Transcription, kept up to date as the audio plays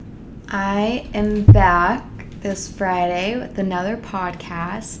I am back this Friday with another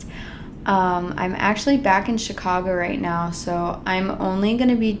podcast. I'm actually back in Chicago right now, so I'm only going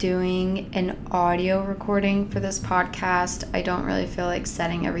to be doing an audio recording for this podcast. I don't really feel like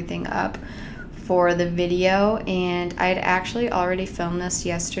setting everything up for the video, and I'd actually already filmed this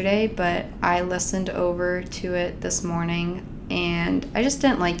yesterday, but I listened over to it this morning, and I just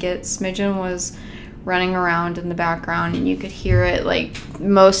didn't like it. Smidgen was running around in the background, and you could hear it like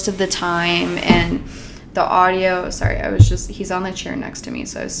most of the time, and the audio, he's on the chair next to me,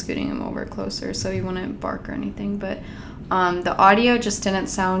 so I was scooting him over closer so he wouldn't bark or anything, but the audio just didn't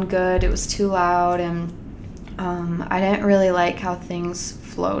sound good. It was too loud, and I didn't really like how things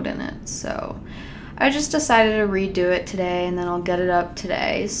flowed in it, so I just decided to redo it today, and then I'll get it up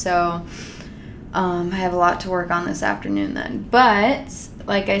today. So I have a lot to work on this afternoon then, but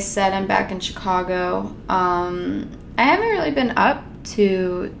like I said, I'm back in Chicago. I haven't really been up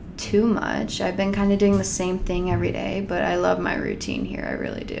to too much. I've been kind of doing the same thing every day, but I love my routine here. I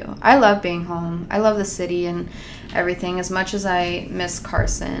really do. I love being home. I love the city and everything. As much as I miss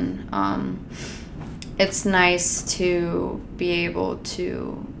Carson, it's nice to be able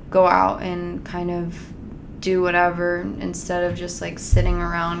to go out and kind of do whatever instead of just like sitting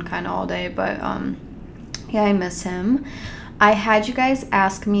around kind of all day. But yeah, I miss him. I had you guys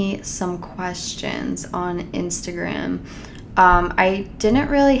ask me some questions on Instagram. I didn't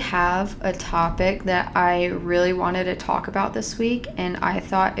really have a topic that I really wanted to talk about this week, and I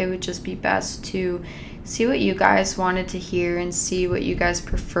thought it would just be best to see what you guys wanted to hear and see what you guys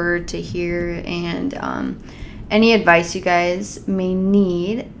preferred to hear, and any advice you guys may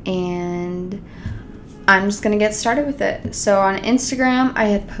need, and I'm just going to get started with it. So on Instagram, I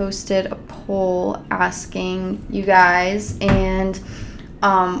had posted a poll asking you guys, and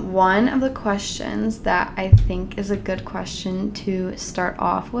one of the questions that I think is a good question to start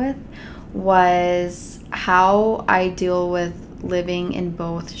off with was how I deal with living in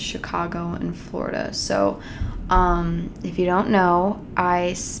both Chicago and Florida. So if you don't know,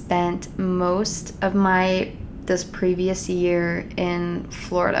 I spent most of this previous year in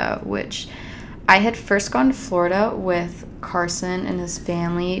Florida, which I had first gone to Florida with Carson and his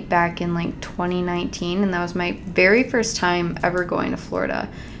family back in like 2019, and that was my very first time ever going to Florida.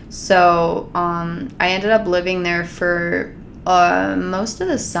 So I ended up living there for most of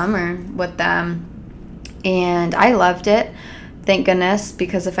the summer with them, and I loved it, thank goodness,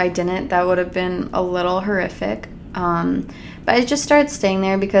 because if I didn't, that would have been a little horrific. But I just started staying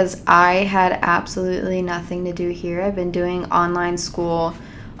there because I had absolutely nothing to do here. I've been doing online school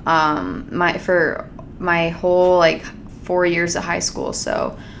for my whole like 4 years of high school,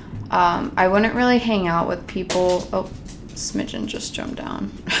 so I wouldn't really hang out with people. Oh, Smidgen just jumped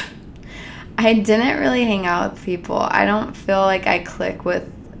down. I didn't really hang out with people. I don't feel like I click with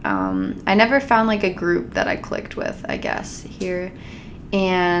I never found like a group that I clicked with, I guess, here.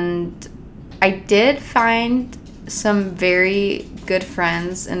 And I did find some very good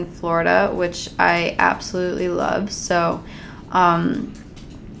friends in Florida, which I absolutely love. So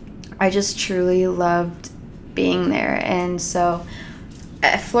I just truly loved being there, and so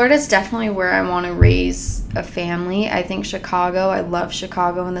Florida's definitely where I want to raise a family. I think Chicago, I love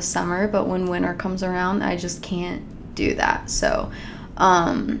Chicago in the summer, but when winter comes around, I just can't do that. So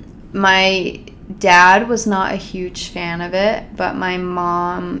my dad was not a huge fan of it, but my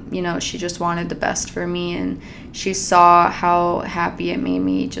mom, she just wanted the best for me, and she saw how happy it made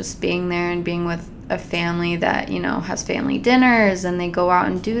me just being there and being with a family that, has family dinners, and they go out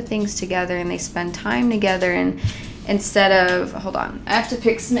and do things together, and they spend time together, and instead of, hold on, I have to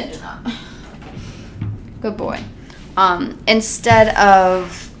pick Smidgen up. Good boy. Instead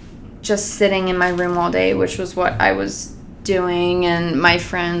of just sitting in my room all day, which was what I was doing, and my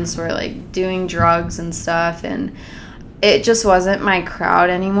friends were like doing drugs and stuff, and it just wasn't my crowd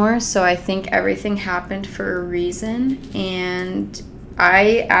anymore. So I think everything happened for a reason, and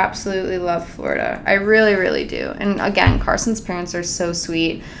I absolutely love Florida. I really, really do. And again, Carson's parents are so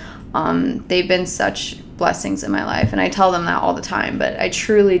sweet. They've been such blessings in my life, and I tell them that all the time, but I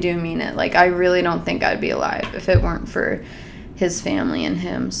truly do mean it. Like, I really don't think I'd be alive if it weren't for his family and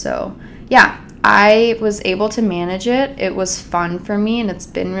him. So yeah, I was able to manage it. It was fun for me, and it's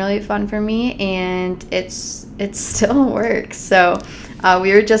been really fun for me, and it still works. So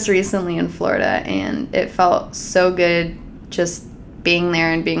we were just recently in Florida, and it felt so good just being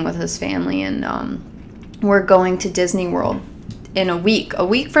there and being with his family, and we're going to Disney World in a week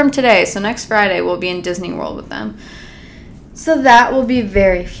from today. So next Friday we'll be in Disney World with them. So that will be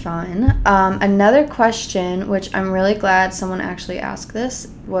very fun. Another question, which I'm really glad someone actually asked this,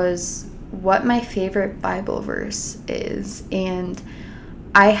 was what my favorite Bible verse is. And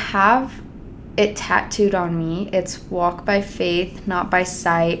I have it tattooed on me. It's walk by faith, not by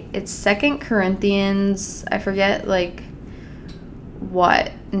sight. It's 2 Corinthians. I forget like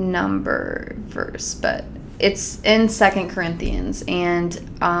what number verse, but it's in 2 Corinthians. And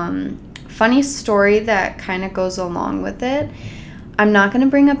funny story that kind of goes along with it. I'm not going to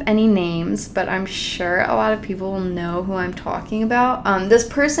bring up any names, but I'm sure a lot of people will know who I'm talking about. This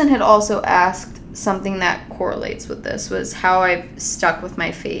person had also asked something that correlates with this, was how I've stuck with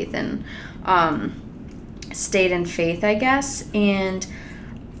my faith and stayed in faith, I guess. And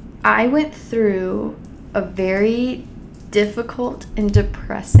I went through a very difficult and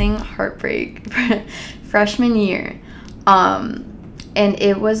depressing heartbreak freshman year. And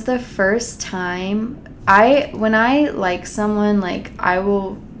it was the first time when I like someone, like I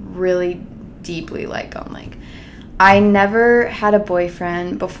will really deeply like them. Like I never had a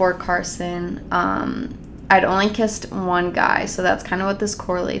boyfriend before Carson. I'd only kissed one guy, so that's kind of what this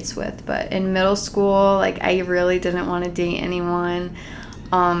correlates with. But in middle school, like I really didn't want to date anyone.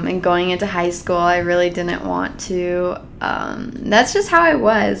 And going into high school, I really didn't want to. That's just how I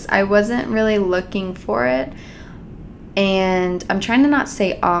was. I wasn't really looking for it. And I'm trying to not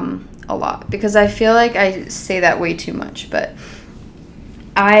say a lot because I feel like I say that way too much. But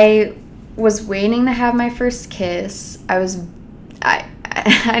I was waiting to have my first kiss. I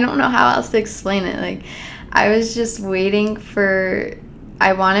don't know how else to explain it. Like I was just waiting for.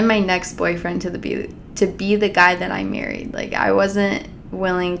 I wanted my next boyfriend to be the guy that I married. Like I wasn't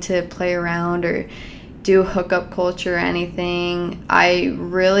willing to play around or do hookup culture or anything. I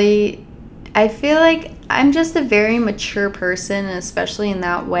feel like I'm just a very mature person, and especially in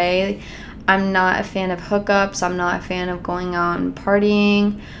that way. I'm not a fan of hookups. I'm not a fan of going out and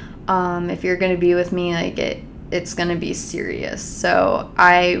partying. If you're going to be with me, like it's going to be serious. So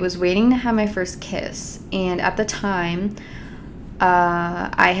I was waiting to have my first kiss. And at the time,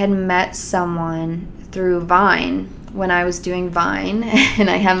 I had met someone through Vine when I was doing Vine, and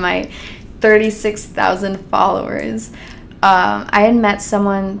I had my 36,000 followers. I had met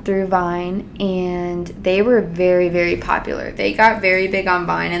someone through Vine, and they were very, very popular. They got very big on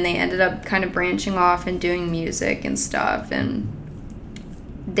Vine, and they ended up kind of branching off and doing music and stuff. And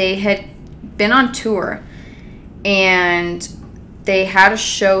they had been on tour, and they had a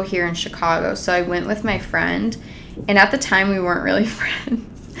show here in Chicago. So I went with my friend, and at the time we weren't really friends.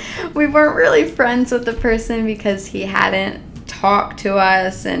 We weren't really friends with the person because he hadn't talked to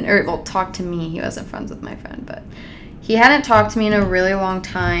us talked to me. He wasn't friends with my friend, but he hadn't talked to me in a really long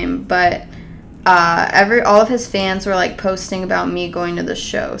time. But all of his fans were like posting about me going to the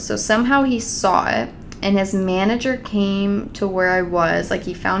show. So somehow he saw it, and his manager came to where I was. Like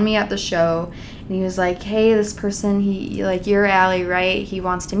he found me at the show, and he was like, "Hey, this person, you're Allie, right? He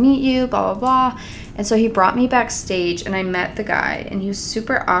wants to meet you, blah, blah, blah." And so he brought me backstage, and I met the guy, and he was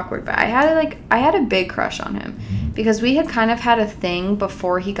super awkward. But I had a big crush on him because we had kind of had a thing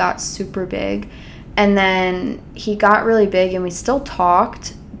before he got super big. And then he got really big, and we still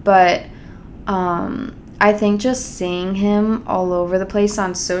talked. But I think just seeing him all over the place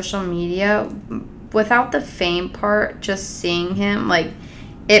on social media, without the fame part, just seeing him, like,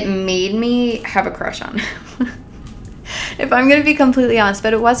 it made me have a crush on him. If I'm going to be completely honest.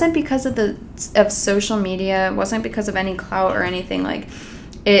 But it wasn't because of social media. It wasn't because of any clout or anything. Like,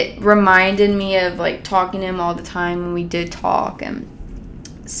 it reminded me of, like, talking to him all the time when we did talk. And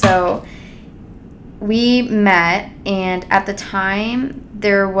so we met, and at the time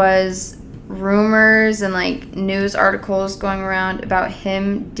there was rumors and, like, news articles going around about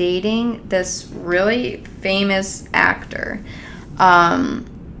him dating this really famous actor,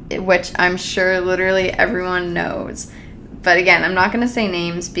 which I'm sure literally everyone knows. But again, I'm not going to say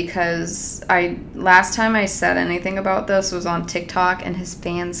names because last time I said anything about this was on TikTok, and his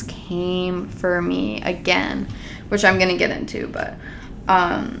fans came for me again, which I'm going to get into. But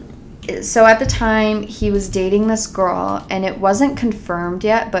so at the time, he was dating this girl, and it wasn't confirmed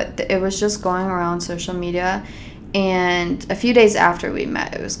yet, but it was just going around social media. And a few days after we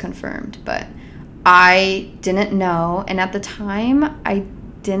met, it was confirmed. But I didn't know, and at the time, I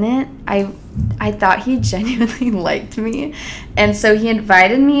thought he genuinely liked me. And so he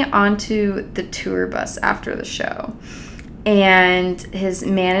invited me onto the tour bus after the show. And his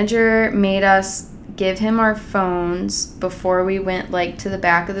manager made us give him our phones before we went, like, to the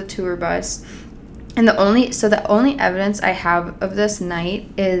back of the tour bus. And the only evidence I have of this night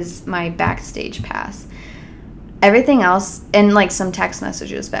is my backstage pass. Everything else, and, like, some text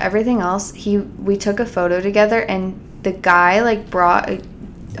messages, but everything else, we took a photo together, and the guy, like,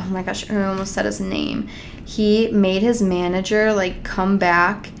 oh my gosh, I almost said his name. He made his manager, like, come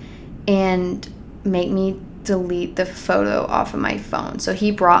back and make me delete the photo off of my phone. So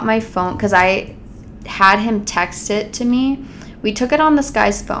he brought my phone because I had him text it to me. We took it on this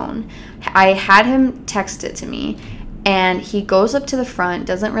guy's phone. I had him text it to me, and he goes up to the front,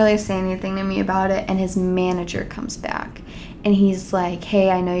 doesn't really say anything to me about it, and his manager comes back. And he's like,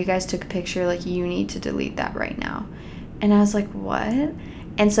 hey, I know you guys took a picture. Like, you need to delete that right now. And I was like, what?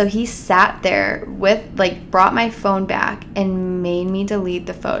 And so he sat there brought my phone back and made me delete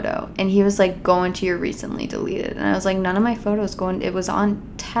the photo. And he was like, go into your recently deleted. And I was like, none of my photos it was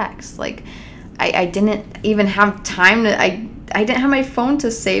on text. Like, I didn't even have time to, I didn't have my phone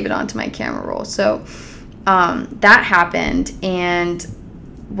to save it onto my camera roll. So that happened. And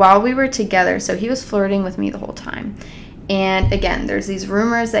while we were together, so he was flirting with me the whole time. And again, there's these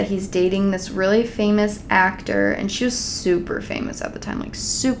rumors that he's dating this really famous actor, and she was super famous at the time, like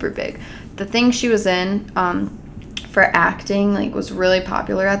super big. The thing she was in for acting, like, was really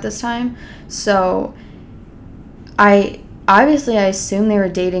popular at this time. So I assumed they were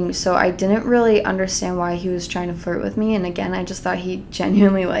dating, so I didn't really understand why he was trying to flirt with me. And again, I just thought he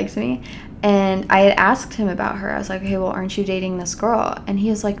genuinely liked me. And I had asked him about her. I was like, hey, well, aren't you dating this girl? And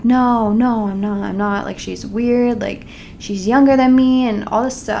he was like, no, I'm not. Like, she's weird. Like, she's younger than me and all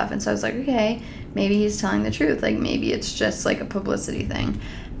this stuff. And so I was like, okay, maybe he's telling the truth. Like, maybe it's just, like, a publicity thing.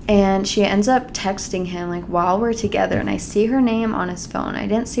 And she ends up texting him, like, while we're together. And I see her name on his phone. I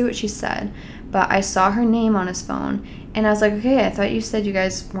didn't see what she said, but I saw her name on his phone. And I was like, okay, I thought you said you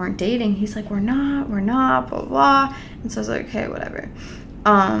guys weren't dating. He's like, we're not, blah, blah. And so I was like, okay, whatever.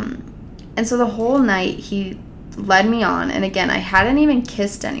 And so the whole night he led me on. And again, I hadn't even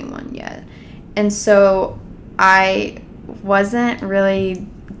kissed anyone yet. And so I wasn't really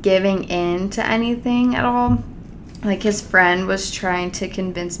giving in to anything at all. Like, his friend was trying to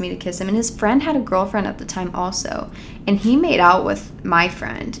convince me to kiss him. And his friend had a girlfriend at the time also. And he made out with my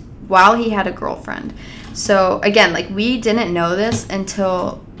friend while he had a girlfriend. So again, like, we didn't know this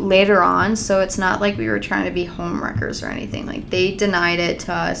until later on, so it's not like we were trying to be homewreckers or anything. Like, they denied it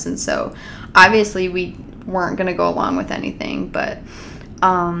to us, and so obviously we weren't going to go along with anything. But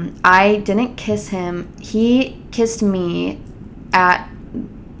I didn't kiss him. He kissed me at,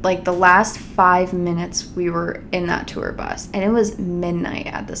 like, the last 5 minutes we were in that tour bus, and it was midnight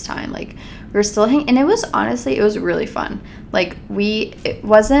at this time. Like, we were still hanging, and it was really fun. Like, we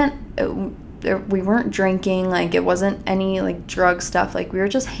weren't drinking, like, it wasn't any, like, drug stuff. Like, we were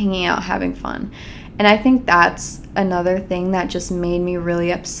just hanging out, having fun. And I think that's another thing that just made me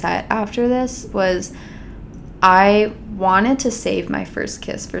really upset after this, was I wanted to save my first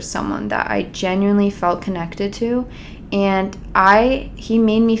kiss for someone that I genuinely felt connected to, and he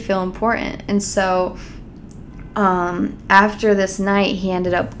made me feel important. And so after this night, he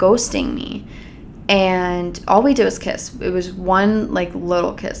ended up ghosting me, and all we did was kiss. It was one, like,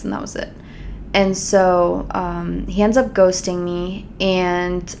 little kiss, and that was it. And so he ends up ghosting me,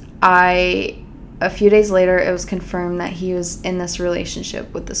 and a few days later, it was confirmed that he was in this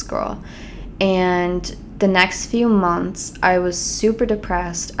relationship with this girl. And the next few months, I was super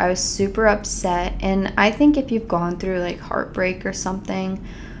depressed. I was super upset. And I think if you've gone through, like, heartbreak or something,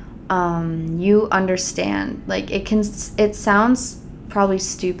 you understand. Like, it sounds probably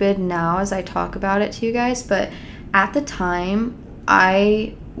stupid now as I talk about it to you guys, but at the time,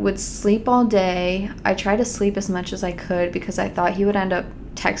 I would sleep all day. I tried to sleep as much as I could because I thought he would end up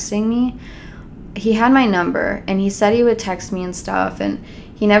texting me. He had my number, and he said he would text me and stuff, and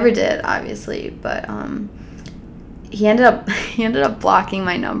he never did, obviously, but he ended up blocking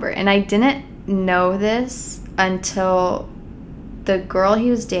my number. And I didn't know this until the girl he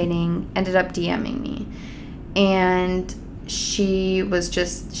was dating ended up DMing me, and she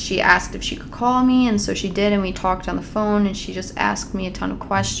asked if she could call me, and so she did, and we talked on the phone, and she just asked me a ton of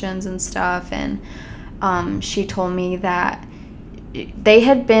questions and stuff. And she told me that they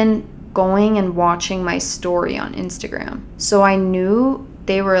had been going and watching my story on Instagram, so I knew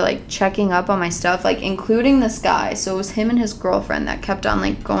they were, like, checking up on my stuff, like, including this guy. So it was him and his girlfriend that kept on,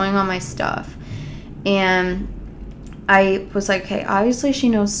 like, going on my stuff. And I was like, okay, obviously she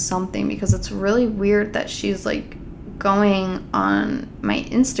knows something, because it's really weird that she's, like, going on my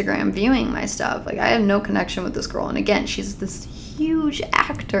Instagram, viewing my stuff. Like, I have no connection with this girl. And again, she's this huge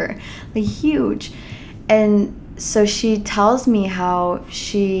actor, like, huge. And so she tells me how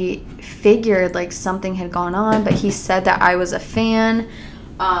she figured, like, something had gone on, but he said that I was a fan.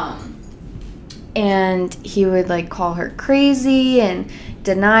 And he would, like, call her crazy and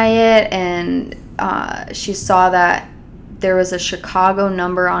deny it. And she saw that there was a Chicago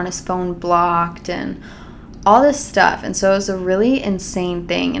number on his phone blocked and all this stuff. And so it was a really insane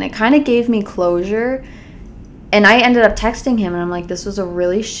thing, and it kind of gave me closure. And I ended up texting him, and I'm like, this was a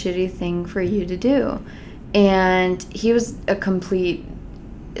really shitty thing for you to do. And he was a complete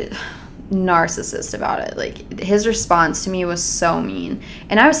narcissist about it. Like, his response to me was so mean.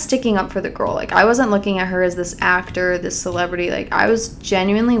 And I was sticking up for the girl. Like, I wasn't looking at her as this actor, this celebrity. Like, I was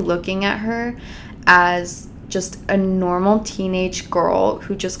genuinely looking at her as just a normal teenage girl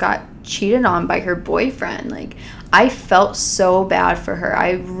who just got cheated on by her boyfriend. Like, I felt so bad for her.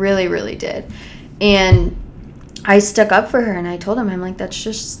 I really, really did. And I stuck up for her, and I told him, I'm like,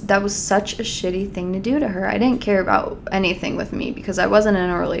 that was such a shitty thing to do to her. I didn't care about anything with me because I wasn't in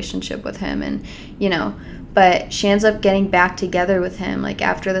a relationship with him, and, but she ends up getting back together with him, like,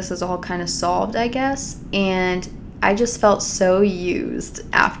 after this is all kind of solved, I guess, and I just felt so used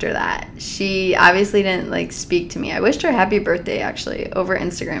after that. She obviously didn't, like, speak to me. I wished her happy birthday, actually, over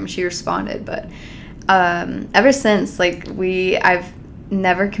Instagram. She responded, but ever since, like, I've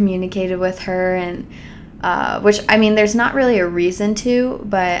never communicated with her, and which, I mean, there's not really a reason to,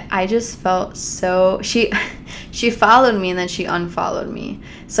 but I just felt so, she followed me and then she unfollowed me.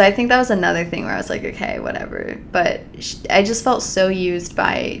 So I think that was another thing where I was like, okay, whatever. But I just felt so used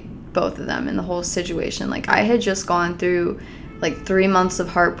by both of them in the whole situation. Like, I had just gone through like 3 months of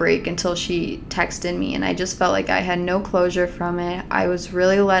heartbreak until she texted me, and I just felt like I had no closure from it. I was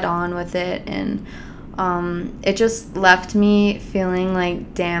really led on with it, and it just left me feeling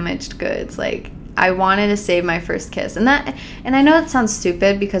like damaged goods. Like, I wanted to save my first kiss. And I know it sounds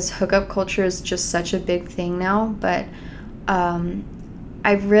stupid because hookup culture is just such a big thing now, but I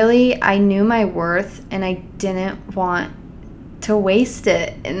knew my worth, and I didn't want to waste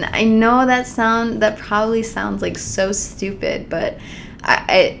it. And I know that probably sounds like so stupid, but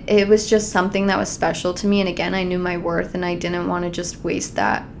it was just something that was special to me. And again, I knew my worth, and I didn't want to just waste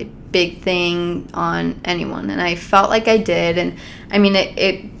that big thing on anyone. And I felt like I did. And I mean,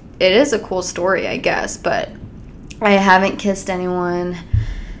 it is a cool story, I guess, but I haven't kissed anyone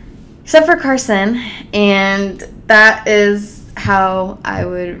except for Carson, and that is how I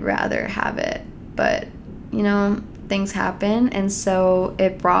would rather have it. But, things happen, and so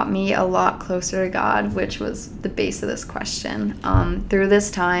it brought me a lot closer to God, which was the base of this question. Through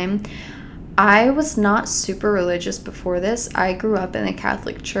this time, I was not super religious before this. I grew up in the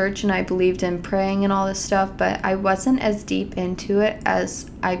Catholic Church, and I believed in praying and all this stuff, but I wasn't as deep into it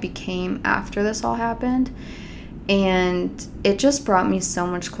as I became after this all happened. And it just brought me so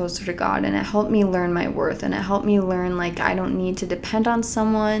much closer to God, and it helped me learn my worth, and it helped me learn, like, I don't need to depend on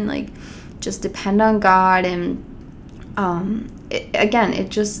someone, like, just depend on God. And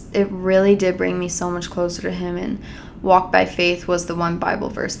it really did bring me so much closer to Him. And walk by faith was the one Bible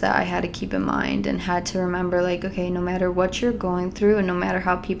verse that I had to keep in mind and had to remember, like, okay, no matter what you're going through, and no matter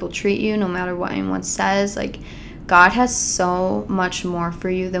how people treat you, no matter what anyone says, like, God has so much more for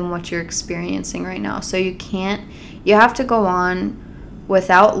you than what you're experiencing right now. So you have to go on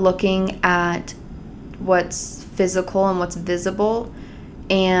without looking at what's physical and what's visible,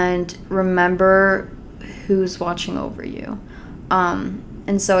 and remember who's watching over you.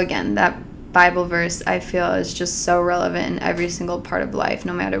 And so again, that Bible verse, I feel, is just so relevant in every single part of life.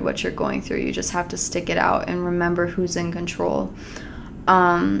 No matter what you're going through, you just have to stick it out and remember who's in control.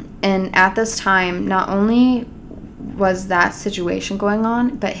 And at this time, not only was that situation going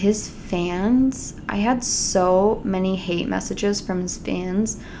on, but his fans, I had so many hate messages from his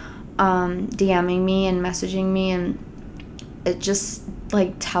fans, DMing me and messaging me, and it just,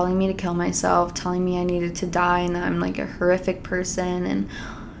 like, telling me to kill myself, telling me I needed to die and that I'm, like, a horrific person, and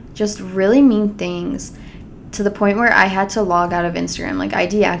just really mean things, to the point where I had to log out of Instagram. Like, I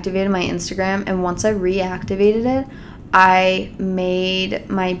deactivated my Instagram, and once I reactivated it, I made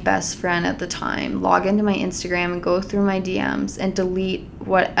my best friend at the time log into my Instagram and go through my DMs and delete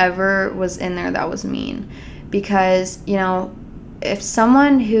whatever was in there that was mean. Because, if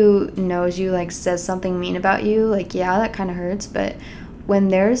someone who knows you, like, says something mean about you, like, yeah, that kind of hurts. But when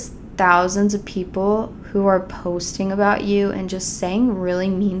there's thousands of people who are posting about you and just saying really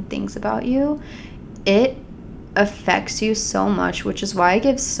mean things about you, it affects you so much, which is why I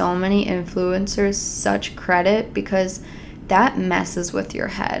give so many influencers such credit, because that messes with your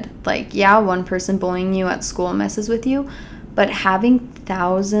head. Like, yeah, one person bullying you at school messes with you, but having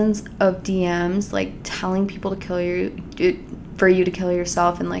thousands of DMs, like, telling people to kill you, for you to kill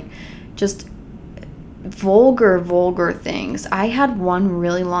yourself, and, like, just vulgar things. I had one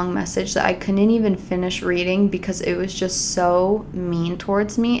really long message that I couldn't even finish reading because it was just so mean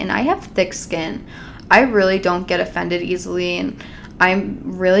towards me, and I have thick skin. I really don't get offended easily, and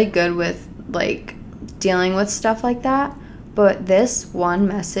I'm really good with, like, dealing with stuff like that. But this one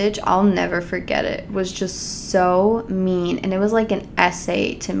message, I'll never forget it, was just so mean, and it was like an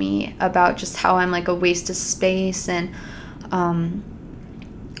essay to me about just how I'm, like, a waste of space, and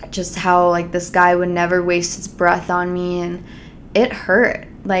just how, like, this guy would never waste his breath on me, and it hurt.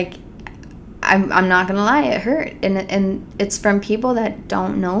 Like, I'm not gonna lie, it hurt, and it's from people that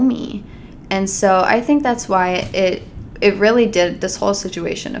don't know me. And so I think that's why it really did, this whole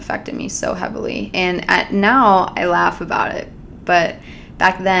situation affected me so heavily. And now I laugh about it, but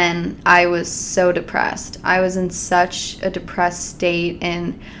back then I was so depressed. I was in such a depressed state,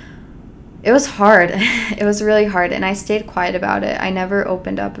 and it was hard. It was really hard, and I stayed quiet about it. I never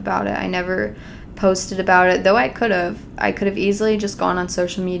opened up about it. I never posted about it, though I could have easily just gone on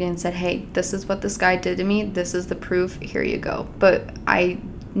social media and said, hey, this is what this guy did to me, this is the proof, here you go. But I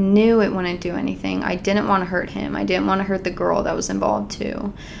knew it wouldn't do anything. I didn't want to hurt him. I didn't want to hurt the girl that was involved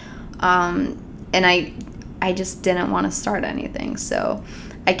too. And I just didn't want to start anything. So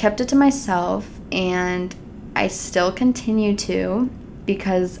I kept it to myself, and I still continue to,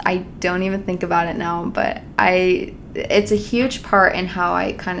 because I don't even think about it now, but it's a huge part in how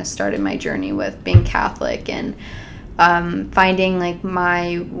I kind of started my journey with being Catholic, and finding, like,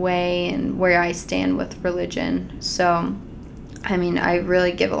 my way and where I stand with religion. So, I mean, I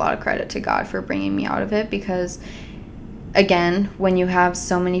really give a lot of credit to God for bringing me out of it, because, again, when you have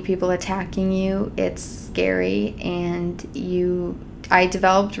so many people attacking you, it's scary, and I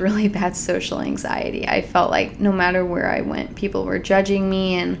developed really bad social anxiety. I felt like no matter where I went, people were judging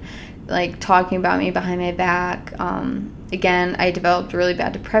me and, like, talking about me behind my back. Again, I developed really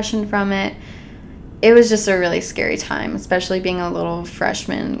bad depression from it. It was just a really scary time, especially being a little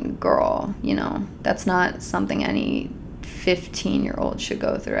freshman girl, you know. That's not something any 15-year-old should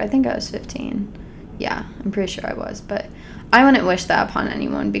go through. I think I was 15. Yeah, I'm pretty sure I was. But I wouldn't wish that upon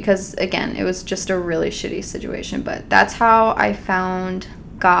anyone, because, again, it was just a really shitty situation. But that's how I found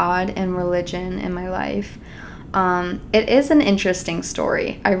God and religion in my life. It is an interesting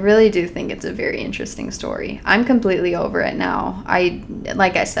story. I really do think it's a very interesting story. I'm completely over it now.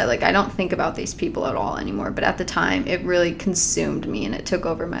 Like I said, like, I don't think about these people at all anymore. But at the time, it really consumed me, and it took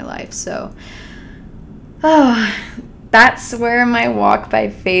over my life. So, that's where my walk by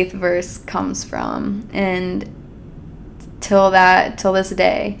faith verse comes from. And till this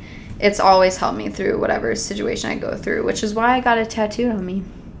day, it's always helped me through whatever situation I go through, which is why I got it tattooed on me.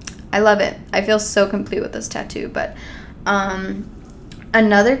 I love it. I feel so complete with this tattoo. But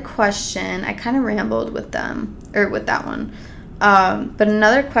another question, I kind of rambled with that one. But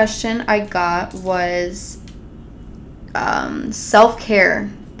another question I got was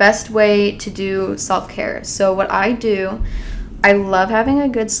self-care. Best way to do self-care. So what I do, I love having a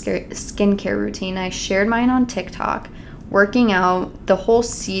good skincare routine. I shared mine on TikTok. Working out, the whole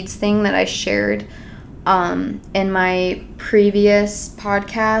seeds thing that I shared in my previous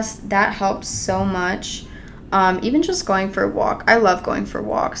podcast, that helps so much. Even just going for a walk. I love going for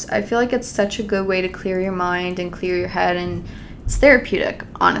walks. I feel like it's such a good way to clear your mind and clear your head, and it's therapeutic,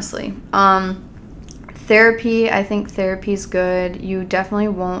 honestly. Therapy, I think therapy's good. You definitely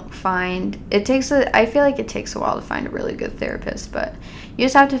won't find, I feel like it takes a while to find a really good therapist, but you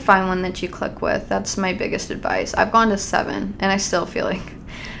just have to find one that you click with. That's my biggest advice. I've gone to 7, and I still feel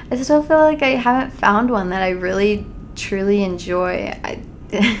like I haven't found one that I really, truly enjoy. I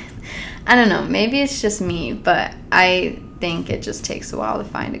don't know, maybe it's just me, but I think it just takes a while to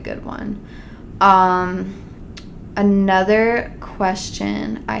find a good one. Another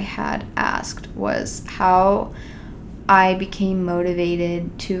question I had asked was how I became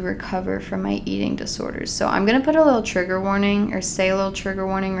motivated to recover from my eating disorders. So I'm going to put a little trigger warning, or say a little trigger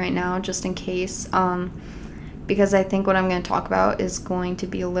warning right now, just in case, because I think what I'm going to talk about is going to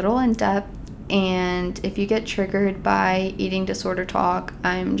be a little in-depth. And if you get triggered by eating disorder talk,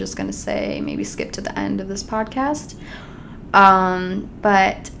 I'm just going to say maybe skip to the end of this podcast.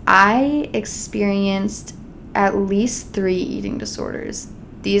 But I experienced at least 3 eating disorders.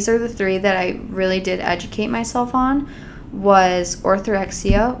 These are the 3 that I really did educate myself on. Was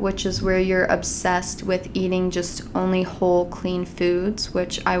orthorexia, which is where you're obsessed with eating just only whole, clean foods,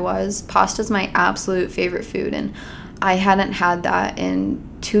 which I was. Pasta's my absolute favorite food, and I hadn't had that in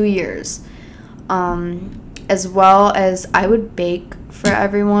 2 years. As well as I would bake for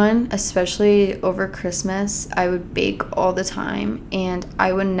everyone, especially over Christmas. I would bake all the time, and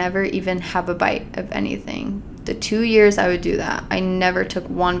I would never even have a bite of anything. The 2 years I would do that, I never took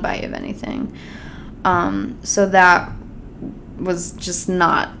one bite of anything. So that was just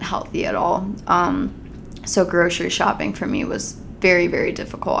not healthy at all. So grocery shopping for me was very, very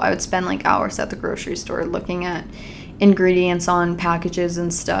difficult. I would spend like hours at the grocery store looking at ingredients on packages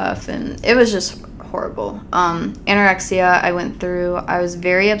and stuff, and it was just horrible. Anorexia I went through. I was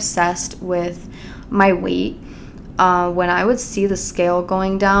very obsessed with my weight. When I would see the scale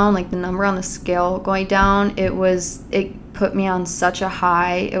going down, like the number on the scale going down, it put me on such a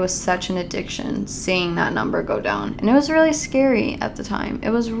high. It was such an addiction seeing that number go down. And it was really scary at the time. It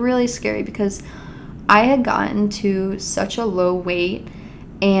was really scary because I had gotten to such a low weight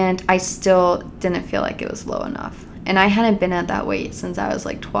and I still didn't feel like it was low enough. And I hadn't been at that weight since I was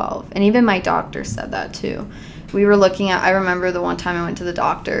like 12. And even my doctor said that too. We were looking at, I remember the one time I went to the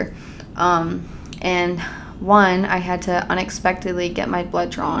doctor, and one, I had to unexpectedly get my blood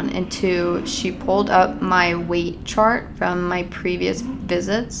drawn, and two, she pulled up my weight chart from my previous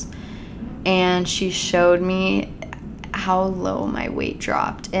visits, and she showed me how low my weight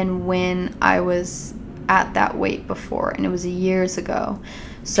dropped and when I was at that weight before, and it was years ago.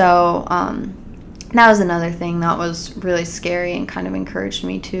 So that was another thing that was really scary and kind of encouraged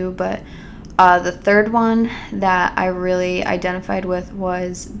me too. But the third one that I really identified with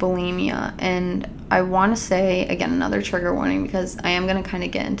was bulimia. And I want to say, again, another trigger warning because I am going to kind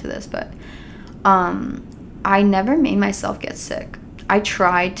of get into this, but I never made myself get sick. I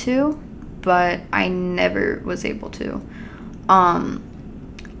tried to, but I never was able to.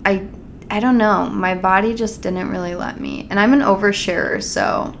 I don't know. My body just didn't really let me. And I'm an oversharer,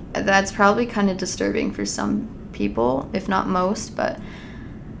 so that's probably kind of disturbing for some people, if not most, but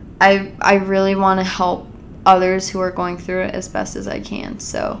I really want to help others who are going through it as best as I can.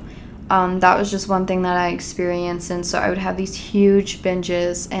 So that was just one thing that I experienced. And so I would have these huge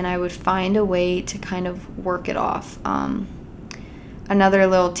binges and I would find a way to kind of work it off. Another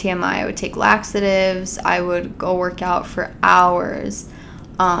little TMI, I would take laxatives. I would go work out for hours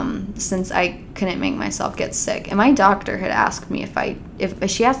since I couldn't make myself get sick. And my doctor had asked me if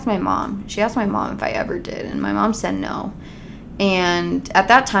she asked my mom if I ever did. And my mom said no. And at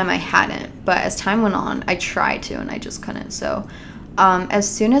that time I hadn't, but as time went on, I tried to and I just couldn't. So as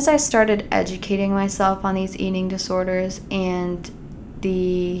soon as I started educating myself on these eating disorders and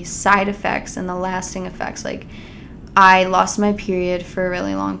the side effects and the lasting effects, like I lost my period for a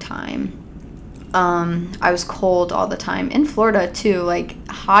really long time. I was cold all the time. In Florida too, like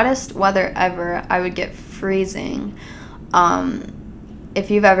hottest weather ever, I would get freezing. If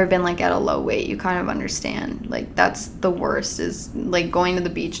you've ever been like at a low weight, you kind of understand. Like that's the worst, is like going to the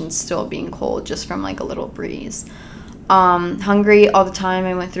beach and still being cold just from like a little breeze. Hungry all the time.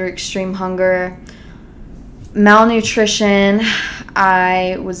 I went through extreme hunger. Malnutrition.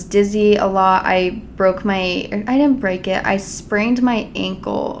 I was dizzy a lot. I didn't break it. I sprained my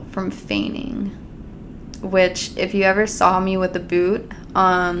ankle from fainting, which if you ever saw me with a boot,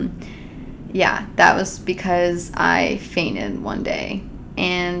 yeah, that was because I fainted one day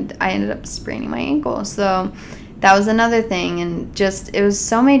and I ended up spraining my ankle. So that was another thing, and just it was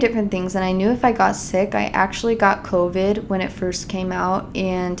so many different things. And I knew if I got sick, I actually got COVID when it first came out,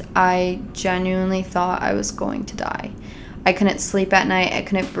 and I genuinely thought I was going to die. I couldn't sleep at night. I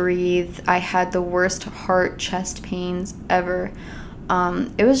couldn't breathe. I had the worst heart chest pains ever.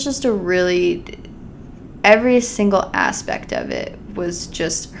 It was just every single aspect of it was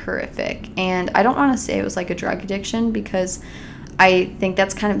just horrific. And I don't want to say it was like a drug addiction because I think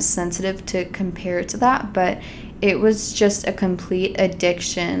that's kind of sensitive to compare to that, but it was just a complete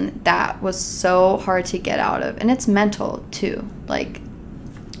addiction that was so hard to get out of. And it's mental too. Like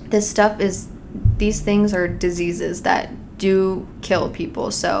these things are diseases that do kill people.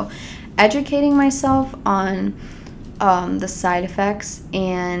 So educating myself on the side effects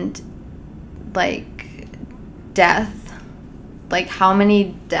and like death, like how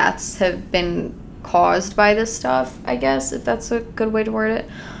many deaths have been caused by this stuff, I guess, if that's a good way to word it,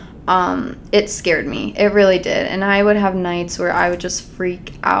 it scared me. It really did. And I would have nights where I would just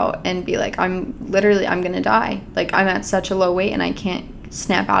freak out and be like, I'm gonna die. Like I'm at such a low weight and I can't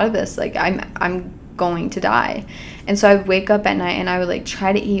snap out of this. Like I'm going to die. And so I would wake up at night and I would like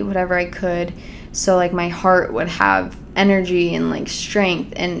try to eat whatever I could so like my heart would have energy and like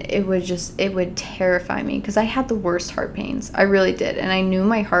strength, and it would terrify me because I had the worst heart pains. I really did. And I knew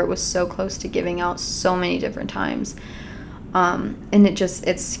my heart was so close to giving out so many different times. And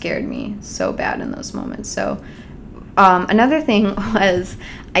it scared me so bad in those moments. So another thing was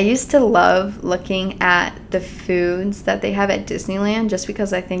I used to love looking at the foods that they have at Disneyland just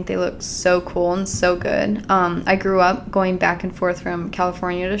because I think they look so cool and so good. I grew up going back and forth from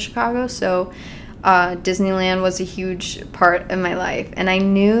California to Chicago, so Disneyland was a huge part of my life. And I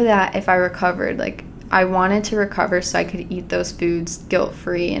knew that if I recovered, like I wanted to recover so I could eat those foods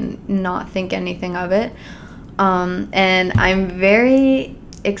guilt-free and not think anything of it. And I'm very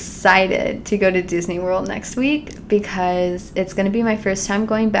excited to go to Disney World next week because it's going to be my first time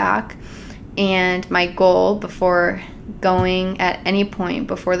going back, and my goal before going at any point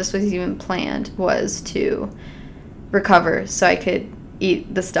before this was even planned was to recover so I could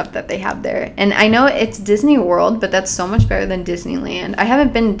eat the stuff that they have there. And I know it's Disney World, but that's so much better than Disneyland. I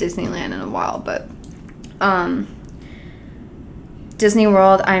haven't been to Disneyland in a while, but Disney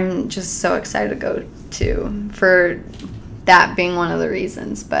World, I'm just so excited to go to, for that being one of the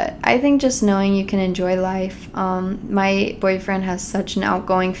reasons. But I think just knowing you can enjoy life. My boyfriend has such an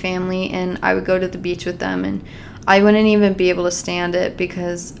outgoing family, and I would go to the beach with them, and I wouldn't even be able to stand it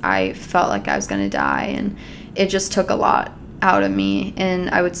because I felt like I was going to die, and it just took a lot out of me,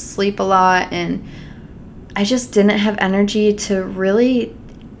 and I would sleep a lot, and I just didn't have energy to really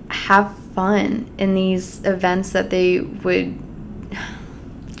have fun in these events that they would,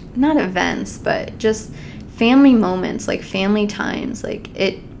 not events, but just family moments, like family times. Like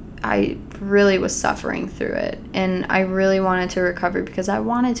I really was suffering through it, and I really wanted to recover because I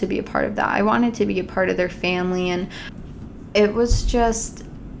wanted to be a part of that. I wanted to be a part of their family, and it was just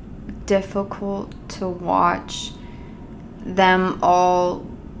difficult to watch them all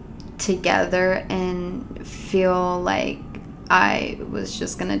together and feel like I was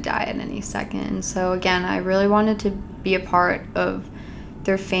just gonna die at any second. And so again, I really wanted to be a part of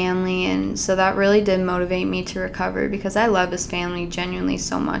their family, and so that really did motivate me to recover because I love his family genuinely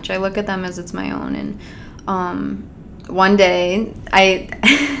so much. I look at them as it's my own. And one day I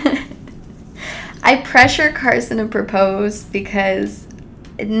I pressure Carson to propose because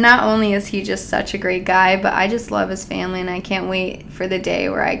not only is he just such a great guy, but I just love his family, and I can't wait for the day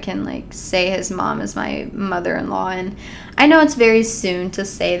where I can like say his mom is my mother-in-law. And I know it's very soon to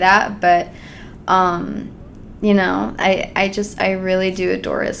say that, but you know, I really do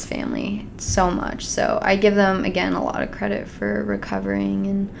adore his family so much. So I give them, again, a lot of credit for recovering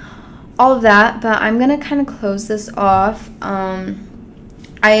and all of that. But I'm going to kind of close this off.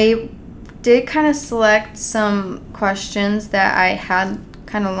 I did kind of select some questions that I had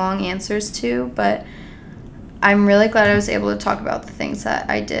kind of long answers to, but I'm really glad I was able to talk about the things that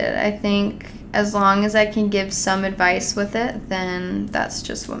I did. I think as long as I can give some advice with it, then that's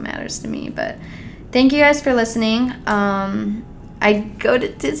just what matters to me. But thank you guys for listening. I go to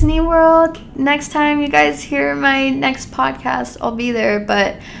Disney World next time you guys hear my next podcast. I'll be there,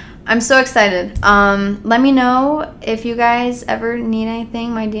 but I'm so excited. Let me know if you guys ever need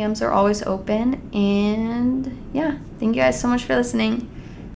anything. My DMs are always open. And yeah, thank you guys so much for listening.